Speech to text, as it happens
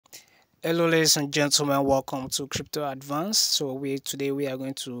Hello, ladies and gentlemen. Welcome to CryptoAdvance. So today we are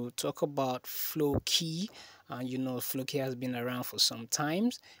going to talk about FLOKI, and FLOKI has been around for some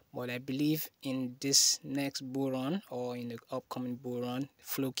times, but I believe in this next bull run or in the upcoming bull run,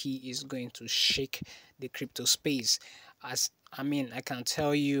 FLOKI is going to shake the crypto space. I can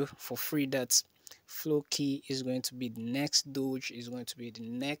tell you for free that FLOKI is going to be the next Doge, is going to be the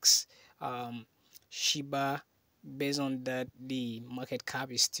next Shiba. Based on that, the market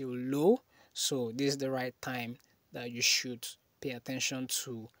cap is still low, so this is the right time that you should pay attention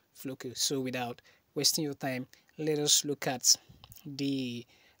to FLOKI. So without wasting your time, let us look at the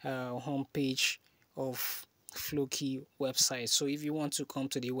homepage of FLOKI website. So if you want to come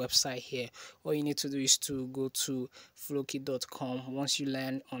to the website here, all you need to do is to go to floki.com. Once you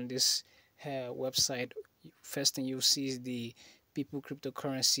land on this website, first thing you'll see is the people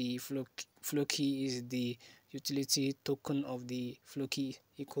cryptocurrency. FLOKI is the utility token of the FLOKI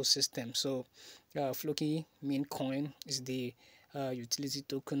ecosystem. So FLOKI main coin is the utility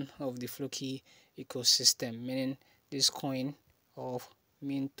token of the FLOKI ecosystem, meaning this coin of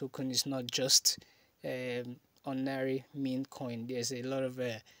meme token is not just ordinary meme coin. There's a lot of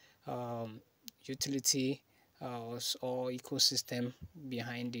utility or ecosystem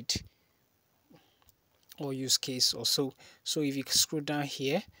behind it, or use case also. So if you scroll down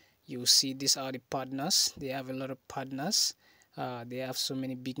here, you'll see these are the partners. They have a lot of partners. They have so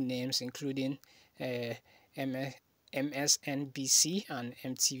many big names, including MSNBC and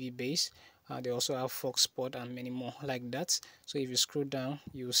MTV Base. They also have Fox Sport and many more like that. So if you scroll down,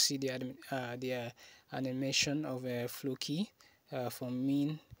 you'll see the animation of FLOKI, from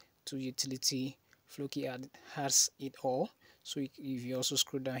mean to utility. FLOKI has it all. So if you also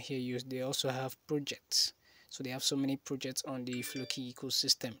scroll down here, they also have projects. So they have so many projects on the FLOKI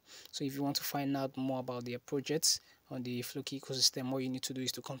ecosystem. So if you want to find out more about their projects on the FLOKI ecosystem, all you need to do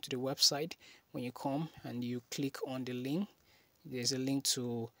is to come to the website. When you come and you click on the link, there's a link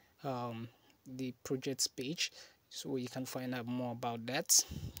to the projects page, so you can find out more about that.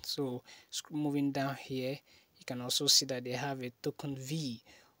 So moving down here, you can also see that they have a token V,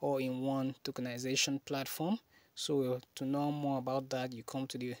 or in one tokenization platform. So to know more about that, you come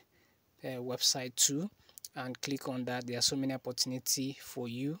to the website too and click on that. There are so many opportunity for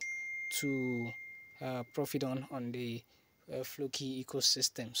you to profit on the FLOKI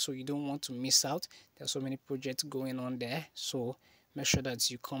ecosystem, so you don't want to miss out. There are so many projects going on there, so make sure that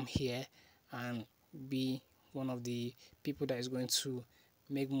you come here and be one of the people that is going to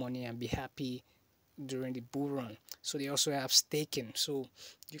make money and be happy during the bull run. So they also have staking, so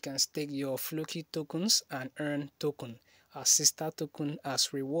you can stake your FLOKI tokens and earn token, a sister token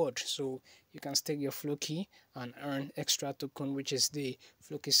as reward. So you can stake your FLOKI and earn extra token, which is the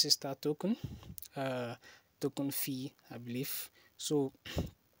FLOKI sister token, token fee, I believe. So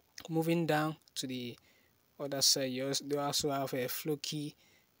moving down to the other side, they also have a FLOKI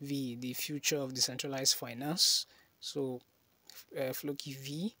V, the future of decentralized finance. So FLOKI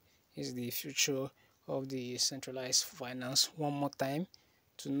V is the future of the centralized finance. One more time,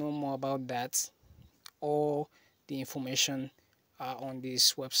 to know more about that, all the information are on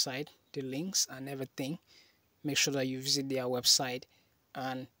this website, the links and everything. Make sure that you visit their website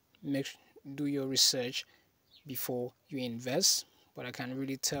and do your research before you invest. But I can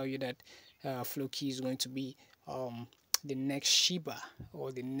really tell you that FLOKI is going to be the next Shiba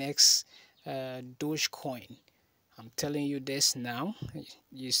or the next Dogecoin. I'm telling you this now.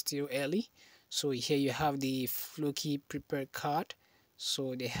 You're still early. So here you have the FLOKI prepared card.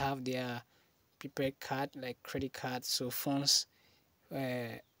 So they have their prepared card like credit card. So funds,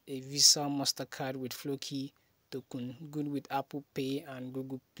 a Visa Mastercard with FLOKI token, good with Apple Pay and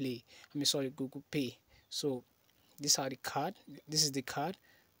Google Play. Google Pay. So these are the card. This is the card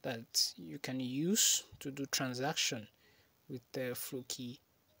that you can use to do transaction with the FLOKI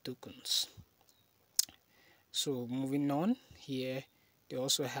tokens. So moving on here, they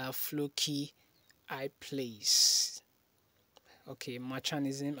also have FLOKI iPlace. Okay,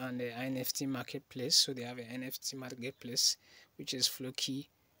 merchandism and the NFT marketplace. So they have an NFT marketplace, which is FLOKI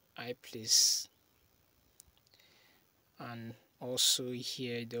iPlace. And also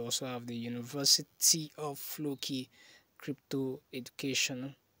here they also have the University of FLOKI crypto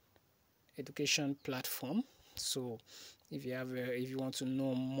education platform. So if you want to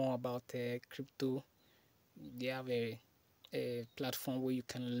know more about crypto, they have a platform where you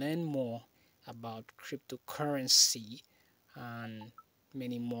can learn more about cryptocurrency and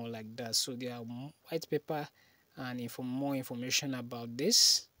many more like that. So there are white paper and more information about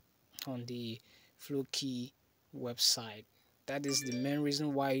this on the FLOKI website. That is the main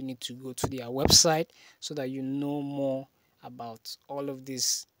reason why you need to go to their website, so that you know more about all of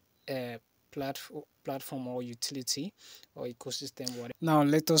these platform or utility or ecosystem, whatever. Now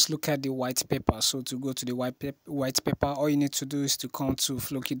let us look at the white paper. So to go to the white paper, all you need to do is to come to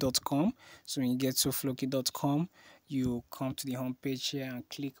FLOKI.com. So when you get to FLOKI.com, you come to the home page here and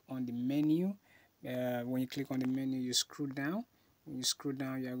click on the menu. When you click on the menu, you scroll down. When you scroll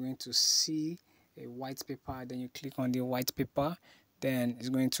down, you are going to see a white paper. Then you click on the white paper, then it's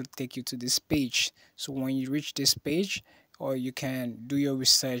going to take you to this page. So when you reach this page, or you can do your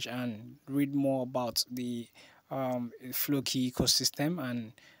research and read more about the FLOKI ecosystem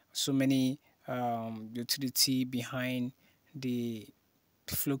and so many utility behind the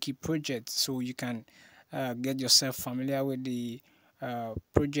FLOKI project. So you can get yourself familiar with the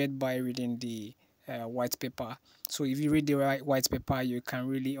project by reading the white paper. So if you read the white paper, you can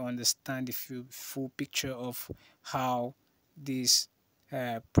really understand the full picture of how this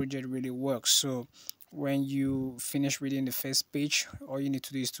project really works. So when you finish reading the first page, all you need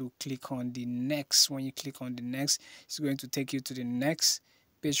to do is to click on the next. When you click on the next, it's going to take you to the next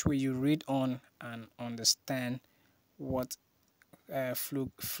page where you read on and understand what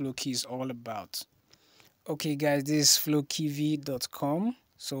FLOKI is all about. Okay guys, this is FLOKIV.com.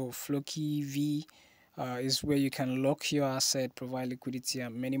 So FLOKIV is where you can lock your asset, provide liquidity,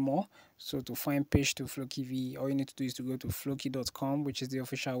 and many more. So to find page to FLOKIV, all you need to do is to go to FLOKI.com, which is the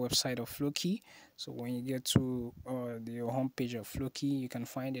official website of FLOKI. So when you get to the homepage of FLOKI, you can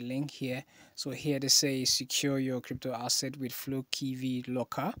find a link here. So here they say secure your crypto asset with FLOKIV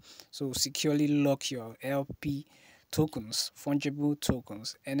Locker. So securely lock your LP tokens, fungible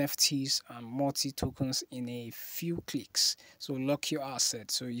tokens, NFTs, and multi tokens in a few clicks. So lock your asset.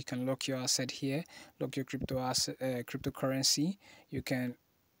 So you can lock your asset here, lock your crypto asset, cryptocurrency. You can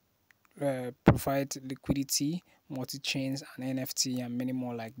provide liquidity, multi-chains, and NFT, and many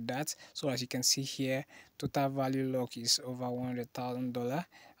more like that. So as you can see here, total value lock is over $100,000.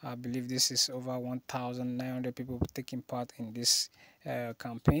 I believe this is over 1,900 people taking part in this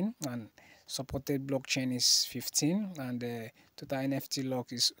campaign, and supported blockchain is 15, and the total NFT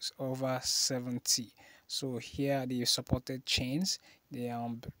lock is over 70. So here are the supported chains. They are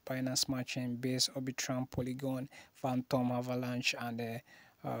Binance Smart Chain, Base, Arbitrum, Polygon, Phantom, Avalanche, and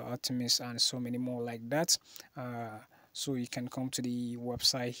Artemis, and so many more like that. So you can come to the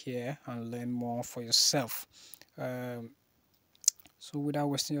website here and learn more for yourself. So without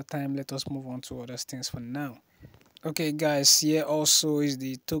wasting your time, let us move on to other things for now. Okay guys, here also is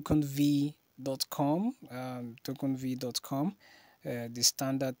the tokenv.com. Tokenv.com, the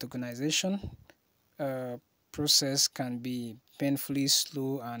standard tokenization process can be painfully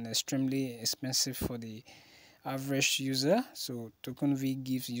slow and extremely expensive for the average user. So tokenv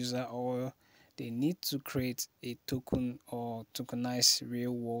gives user all they need to create a token or tokenize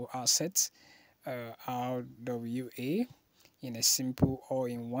real world assets, RWA, in a simple or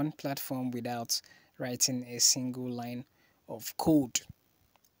in one platform without writing a single line of code.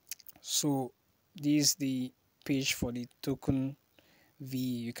 So this is the page for the token V.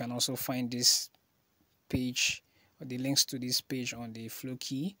 You can also find this page or the links to this page on the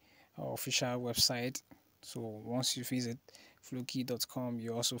FLOKI official website. So once you visit FLOKI.com,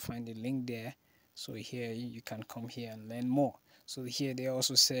 you also find the link there. So here you can come here and learn more. So here they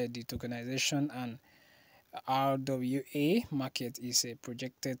also said the tokenization and RWA market is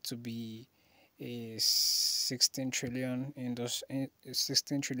projected to be a $16 trillion industry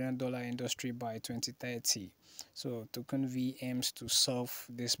by 2030. So Token V aims to solve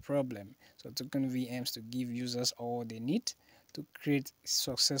this problem. So Token V aims to give users all they need to create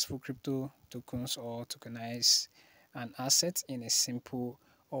successful crypto tokens or tokenize an asset in a simple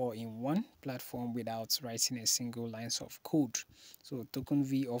or in one platform without writing a single lines of code. So Token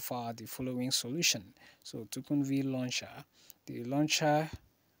V offer the following solution. So Token V launcher, the launcher,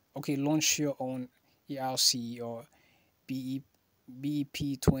 okay, launch your own ERC or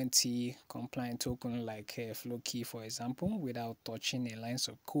BEP20 compliant token like FLOKI, for example, without touching a lines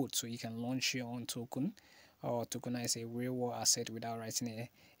of code. So you can launch your own token or tokenize a real world asset without writing a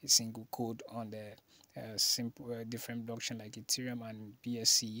single code on the simple different blockchain like Ethereum and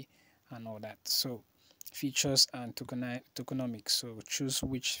BSC and all that. So features and tokenomics. So choose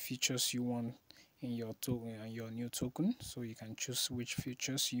which features you want in your new token. So you can choose which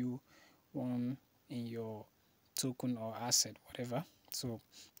features you want in your token or asset, whatever. So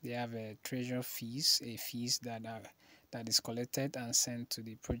they have a treasure fees, a fees that is collected and sent to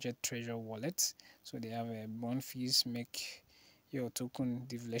the project treasure wallet. So they have a bond fees, make your token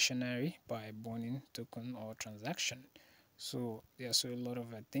deflationary by bonding token or transaction. So there's a lot of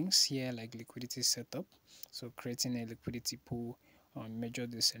things here like liquidity setup. So creating a liquidity pool on major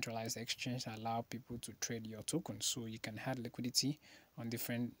decentralized exchange allow people to trade your tokens. So you can add liquidity on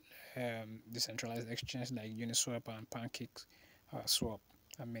different decentralized exchanges like Uniswap and Pancake Swap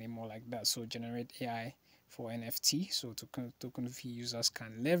and many more like that. So generate AI for NFT. So token V users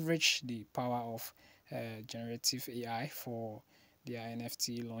can leverage the power of generative AI for their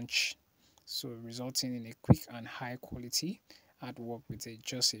NFT launch, so resulting in a quick and high quality artwork with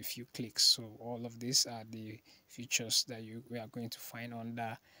just a few clicks. So all of these are the features that we are going to find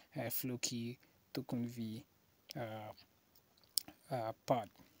under FLOKI token V part.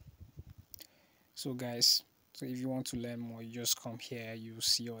 So guys, so if you want to learn more, you just come here, you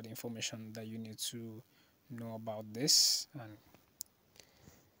see all the information that you need to know about this.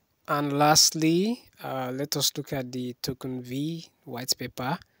 And lastly, let us look at the token V white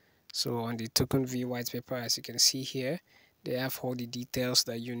paper. So on the token V white paper, as you can see here, they have all the details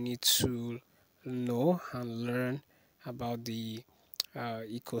that you need to know and learn about the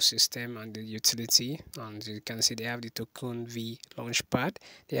ecosystem and the utility. And you can see they have the token V launchpad,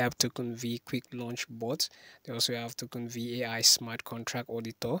 they have token V quick launch bot, they also have token V AI smart contract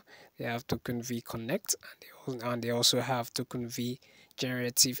auditor, they have token V connect, and they also have token V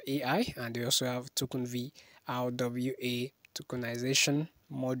generative AI, and they also have token V RWA tokenization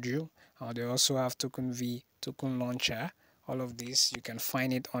module, and they also have token V token launcher. All of this you can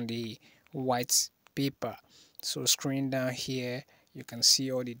find it on the white paper. So scrolling down here, you can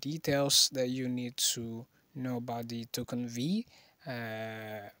see all the details that you need to know about the token V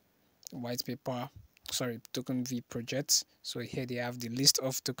white paper, sorry, token V projects. So here they have the list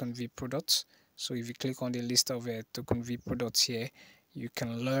of token V products. So if you click on the list of token V products here, you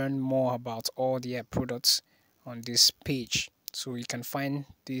can learn more about all the products on this page. So you can find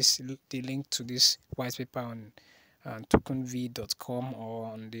the link to this white paper on tokenv.com or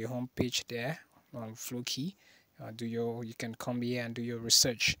on the home page there on FLOKI. You can come here and do your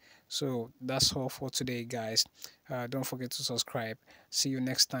research. So that's all for today, guys. Don't forget to subscribe. See you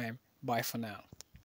next time. Bye for now.